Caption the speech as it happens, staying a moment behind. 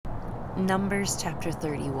Numbers chapter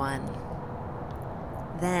 31.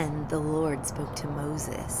 Then the Lord spoke to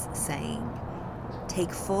Moses, saying,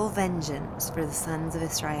 "Take full vengeance for the sons of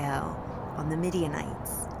Israel on the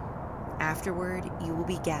Midianites. Afterward you will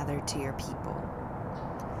be gathered to your people."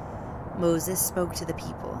 Moses spoke to the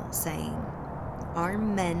people, saying,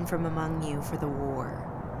 "Arm men from among you for the war,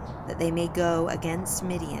 that they may go against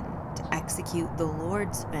Midian to execute the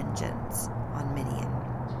Lord's vengeance on Midian.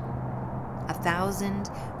 1,000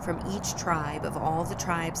 from each tribe of all the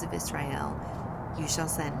tribes of Israel you shall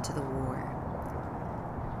send to the war."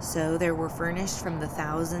 So there were furnished from the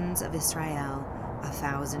thousands of Israel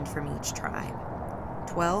 1,000 from each tribe,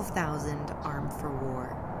 12,000 armed for war.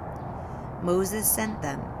 Moses sent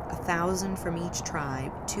them 1,000 from each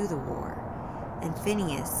tribe to the war, and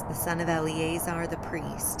Phinehas the son of Eleazar the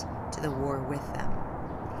priest to the war with them,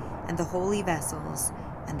 and the holy vessels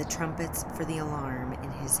and the trumpets for the alarm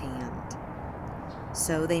in his hand.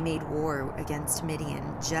 So they made war against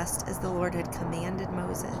Midian, just as the Lord had commanded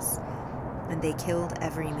Moses, and they killed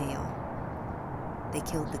every male. They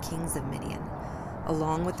killed the kings of Midian,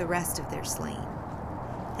 along with the rest of their slain,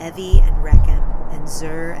 Evi and Rechem and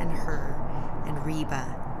Zur and Hur and Reba,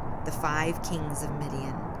 the 5 kings of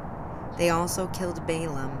Midian. They also killed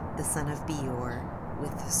Balaam the son of Beor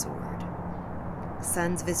with the sword. The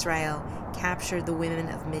sons of Israel captured the women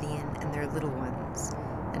of Midian and their little ones,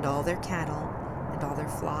 and all their cattle, and all their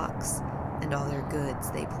flocks, and all their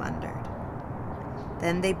goods they plundered.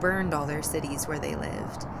 Then they burned all their cities where they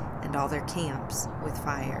lived, and all their camps with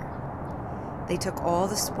fire. They took all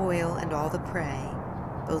the spoil and all the prey,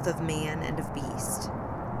 both of man and of beast.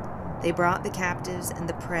 They brought the captives and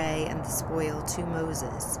the prey and the spoil to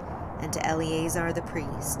Moses, and to Eleazar the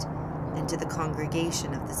priest, and to the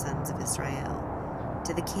congregation of the sons of Israel,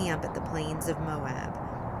 to the camp at the plains of Moab,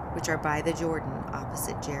 which are by the Jordan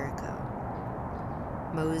opposite Jericho.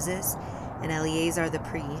 Moses and Eleazar the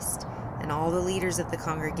priest and all the leaders of the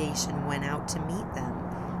congregation went out to meet them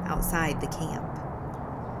outside the camp.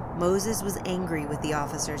 Moses was angry with the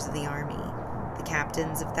officers of the army, the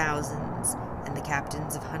captains of thousands and the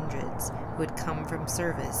captains of hundreds who had come from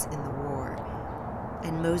service in the war.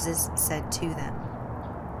 And Moses said to them,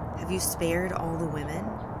 "Have you spared all the women?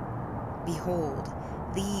 Behold,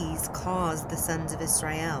 these caused the sons of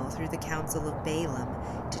Israel through the counsel of Balaam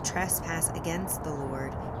to trespass against the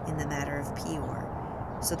Lord in the matter of Peor.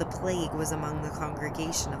 So the plague was among the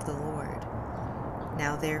congregation of the Lord.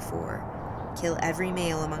 Now therefore, kill every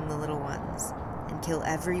male among the little ones, and kill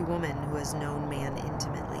every woman who has known man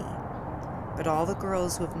intimately. But all the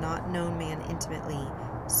girls who have not known man intimately,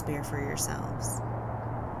 spare for yourselves.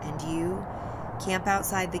 And you, camp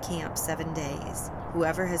outside the camp 7 days,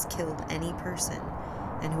 whoever has killed any person,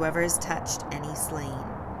 and whoever has touched any slain.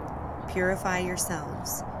 Purify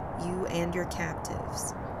yourselves, you and your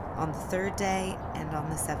captives, on the 3rd day and on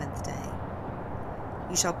the 7th day.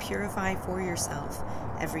 You shall purify for yourself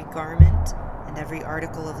every garment and every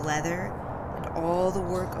article of leather, and all the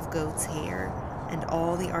work of goat's hair, and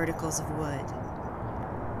all the articles of wood."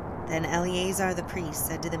 Then Eleazar the priest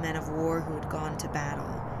said to the men of war who had gone to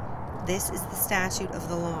battle, "This is the statute of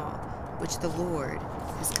the law which the Lord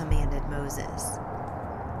has commanded Moses.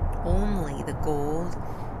 Only the gold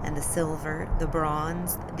and the silver, the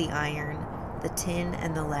bronze, the iron, the tin,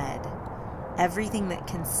 and the lead, everything that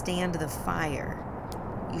can stand the fire,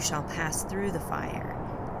 you shall pass through the fire,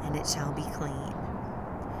 and it shall be clean.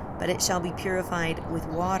 But it shall be purified with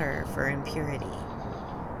water for impurity.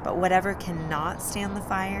 But whatever cannot stand the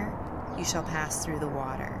fire, you shall pass through the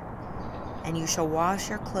water. And you shall wash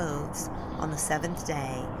your clothes on the 7th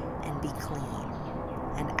day and be clean,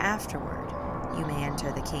 and afterward you may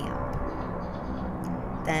enter the camp."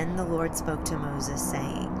 Then the Lord spoke to Moses,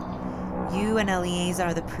 saying, "You and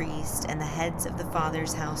Eleazar the priest and the heads of the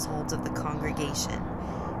fathers' households of the congregation,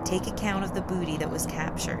 take account of the booty that was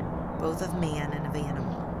captured, both of man and of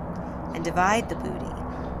animal, and divide the booty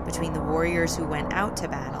between the warriors who went out to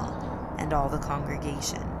battle and all the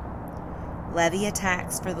congregation. Levy a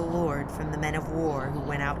tax for the Lord from the men of war who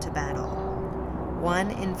went out to battle,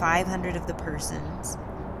 1 in 500 of the persons,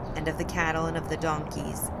 and of the cattle, and of the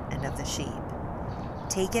donkeys, and of the sheep.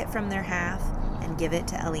 Take it from their half, and give it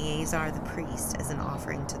to Eleazar the priest as an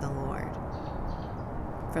offering to the Lord.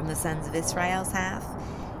 From the sons of Israel's half,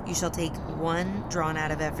 you shall take 1 drawn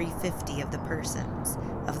out of every 50 of the persons,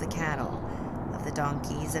 of the cattle, of the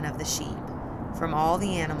donkeys, and of the sheep, from all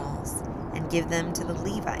the animals, and give them to the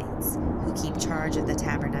Levites, who keep charge of the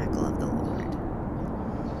tabernacle of the Lord."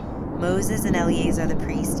 Moses and Eleazar the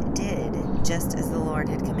priest did just as the Lord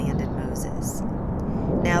had commanded Moses.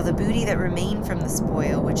 Now the booty that remained from the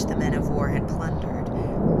spoil which the men of war had plundered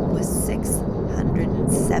was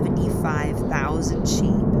 175,000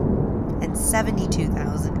 sheep, and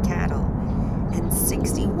 72,000 cattle, and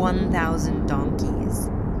 61,000 donkeys.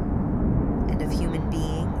 And of human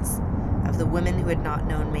beings, of the women who had not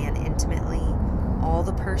known man intimately, all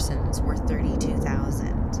the persons were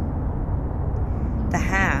 32,000. The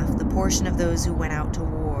half, the portion of those who went out to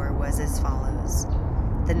war, was as follows.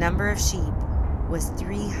 The number of sheep was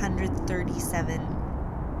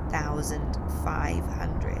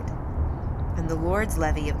 337,500, and the Lord's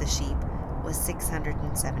levy of the sheep was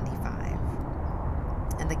 675.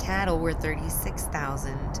 And the cattle were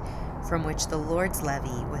 36,000, from which the Lord's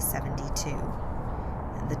levy was 72.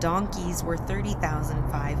 And the donkeys were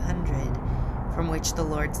 30,500, from which the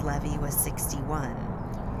Lord's levy was 61.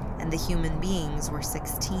 And the human beings were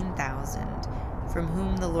 16,000, from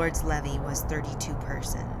whom the Lord's levy was 32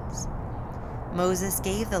 persons. Moses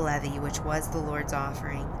gave the levy, which was the Lord's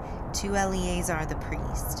offering, to Eleazar the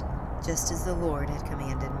priest, just as the Lord had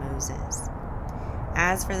commanded Moses.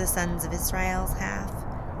 As for the sons of Israel's half,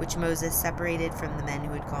 which Moses separated from the men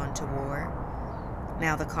who had gone to war,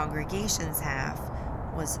 now the congregation's half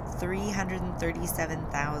was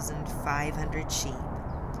 337,500 sheep,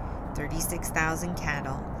 36,000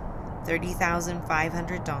 cattle,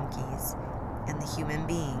 30,500 donkeys, and the human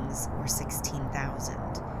beings were 16,000.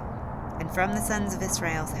 And from the sons of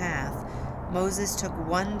Israel's half, Moses took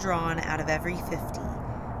one drawn out of every 50,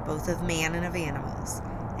 both of man and of animals,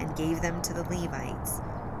 and gave them to the Levites,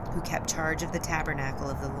 who kept charge of the tabernacle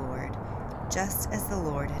of the Lord, just as the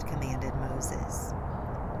Lord had commanded Moses.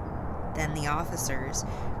 Then the officers,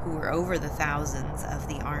 who were over the thousands of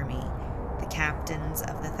the army, the captains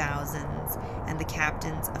of the thousands, and the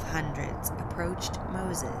captains of hundreds, approached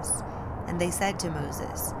Moses, and they said to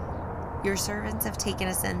Moses, "Your servants have taken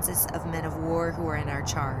a census of men of war who are in our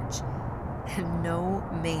charge, and no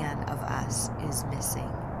man of us is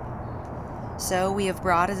missing. So we have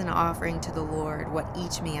brought as an offering to the Lord what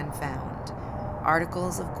each man found,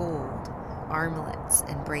 articles of gold, armlets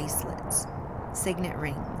and bracelets, signet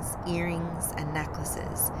rings, earrings, and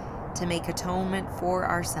necklaces, to make atonement for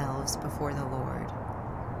ourselves before the Lord."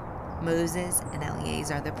 Moses and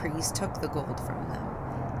Eleazar the priest took the gold from them,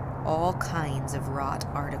 all kinds of wrought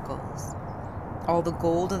articles. All the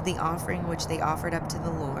gold of the offering which they offered up to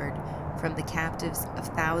the Lord from the captives of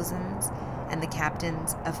thousands and the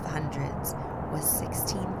captains of hundreds was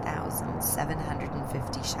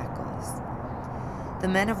 16,750 shekels. The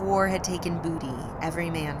men of war had taken booty, every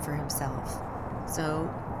man for himself. So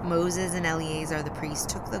Moses and Eleazar the priest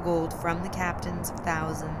took the gold from the captains of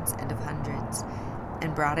thousands and of hundreds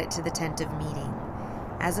and brought it to the tent of meeting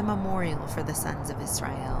as a memorial for the sons of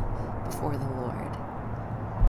Israel before the Lord.